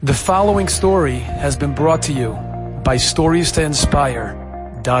The following story has been brought to you by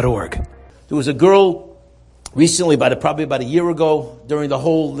StoriesToInspire.org. There was a girl recently, probably about a year ago, during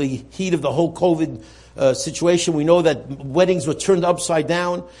the heat of the whole COVID situation. We know that weddings were turned upside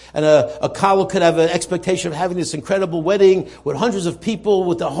down, and a couple could have an expectation of having this incredible wedding with hundreds of people,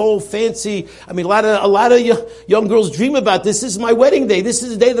 with the whole fancy. I mean, a lot of young girls dream about this. This is my wedding day. This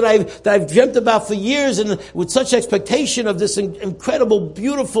is the day that I've dreamt about for years, and with such expectation of this incredible,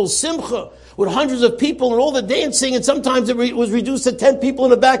 beautiful simcha with hundreds of people and all the dancing, and sometimes it was reduced to 10 people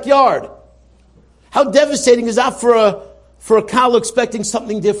in the backyard. How devastating is that for a couple expecting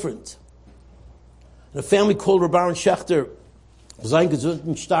something different? And a family called Rabbi Aaron Schechter, Zayin Gesund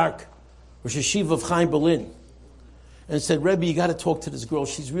und Stark, Rosh Hashiva of Chaim Berlin, and said, Rebbe, you got to talk to this girl.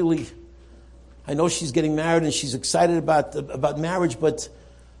 I know she's getting married and she's excited about marriage, but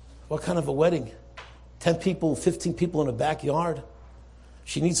what kind of a wedding? 10 people, 15 people in a backyard.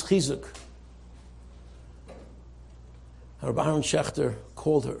 She needs chizuk. And Rabbi Aaron Schechter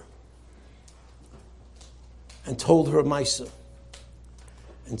called her and told her a Maisa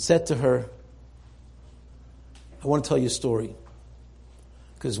and said to her, I want to tell you a story,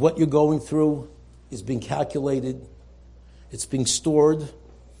 because what you're going through is being calculated, it's being stored,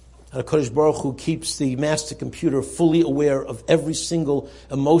 and HaKadosh Baruch Hu keeps the master computer fully aware of every single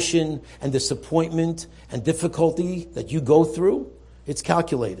emotion and disappointment and difficulty that you go through. It's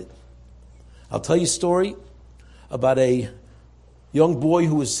calculated. I'll tell you a story about a young boy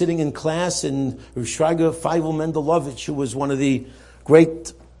who was sitting in class, and Rav Shraga Feivel Mendelovich, who was one of the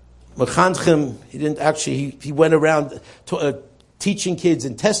great Mechanchim. He went around teaching kids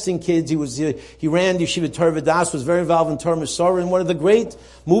and testing kids. He ran Yeshiva Torah V'das, was very involved in Torah Masorah, and one of the great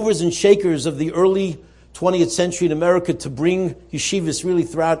movers and shakers of the early 20th century in America to bring yeshivas really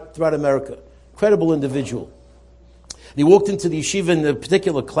throughout America. Incredible individual. And he walked into the yeshiva in a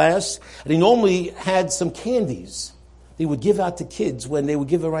particular class, and he normally had some candies he would give out to kids when they would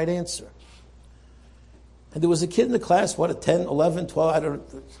give the right answer. And there was a kid in the class, 10, 11, 12, I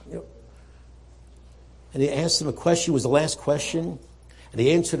don't know. And he asked him a question. It was the last question. And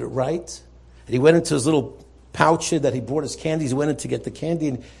he answered it right. And he went into his little pouch that he brought his candies. He went in to get the candy,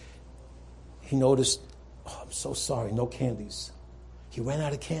 and he noticed, I'm so sorry, no candies. He ran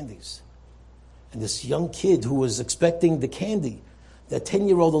out of candies. And this young kid who was expecting the candy, that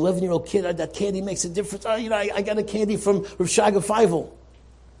 10-year-old, 11-year-old kid, that candy makes a difference. I got a candy from Rav Shraga Feivel.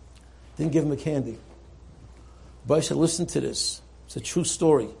 Didn't give him a candy. But I said, listen to this. It's a true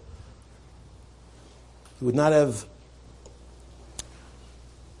story. He would not have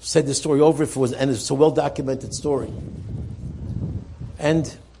said this story over if it was, and it's a well-documented story.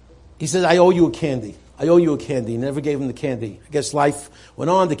 And he said, I owe you a candy. I owe you a candy. He never gave him the candy. I guess life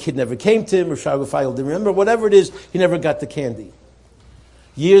went on. The kid never came to him. Rav Shraga Feivel didn't remember. Whatever it is, he never got the candy.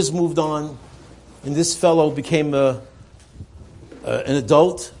 Years moved on, and this fellow became an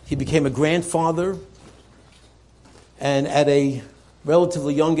adult. He became a grandfather. And at a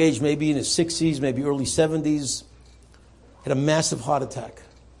relatively young age, maybe in his 60s, maybe early 70s, had a massive heart attack.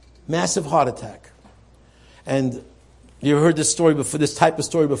 Massive heart attack. And you heard this story before, this type of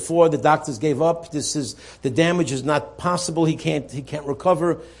story before. The doctors gave up. The damage is not possible. He can't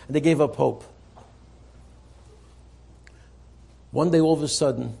recover. And they gave up hope. One day, all of a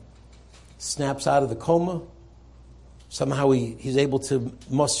sudden, snaps out of the coma. Somehow he's able to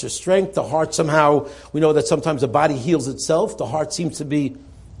muster strength. The heart somehow, we know that sometimes the body heals itself. The heart seems to be,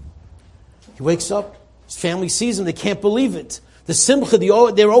 he wakes up, his family sees him, they can't believe it. The simcha,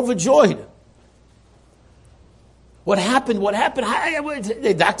 they're overjoyed. What happened?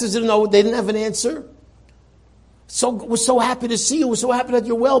 The doctors didn't know, they didn't have an answer. We're so happy to see you. We're so happy that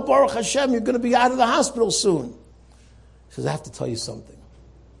you're well. Baruch Hashem, you're going to be out of the hospital soon. He says, I have to tell you something.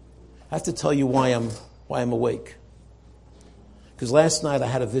 I have to tell you why I'm awake. Because last night I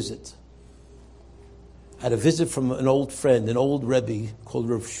had a visit. I had a visit from an old friend, an old Rebbe called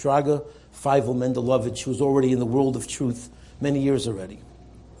Rav Shraga Feivel Mendelovich, who was already in the world of truth many years already.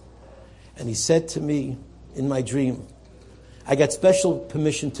 And he said to me in my dream, I got special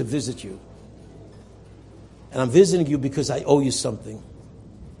permission to visit you. And I'm visiting you because I owe you something.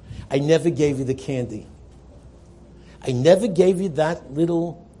 I never gave you the candy. I never gave you that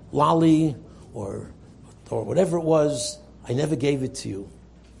little lolly or whatever it was. I never gave it to you,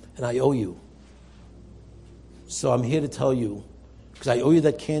 and I owe you. So I'm here to tell you, because I owe you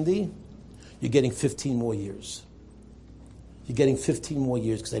that candy, you're getting 15 more years. You're getting 15 more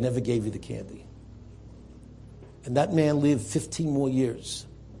years because I never gave you the candy. And that man lived 15 more years.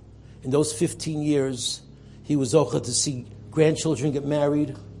 In those 15 years, he was zocheh to see grandchildren get married.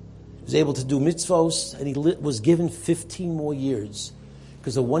 He was able to do mitzvos, and he was given 15 more years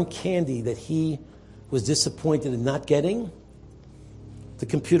Because the one candy that he was disappointed in not getting, the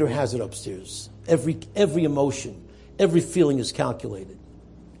computer has it upstairs. Every emotion, every feeling is calculated.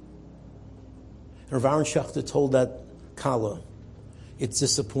 And Rav Aaron Schachter told that Kala, it's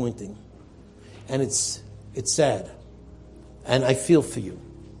disappointing. And it's sad. And I feel for you.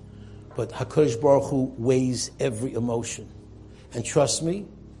 But HaKadosh Baruch Hu weighs every emotion. And trust me,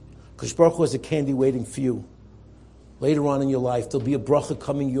 HaKadosh Baruch Hu has a candy waiting for you. Later on in your life, there'll be a bracha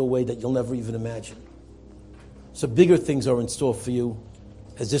coming your way that you'll never even imagine. So bigger things are in store for you,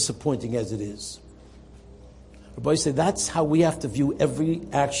 as disappointing as it is. Rabbi say that's how we have to view every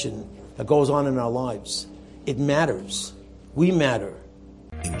action that goes on in our lives. It matters. We matter.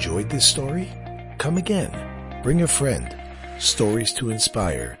 Enjoyed this story? Come again. Bring a friend.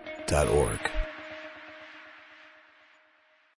 StoriesToInspire.org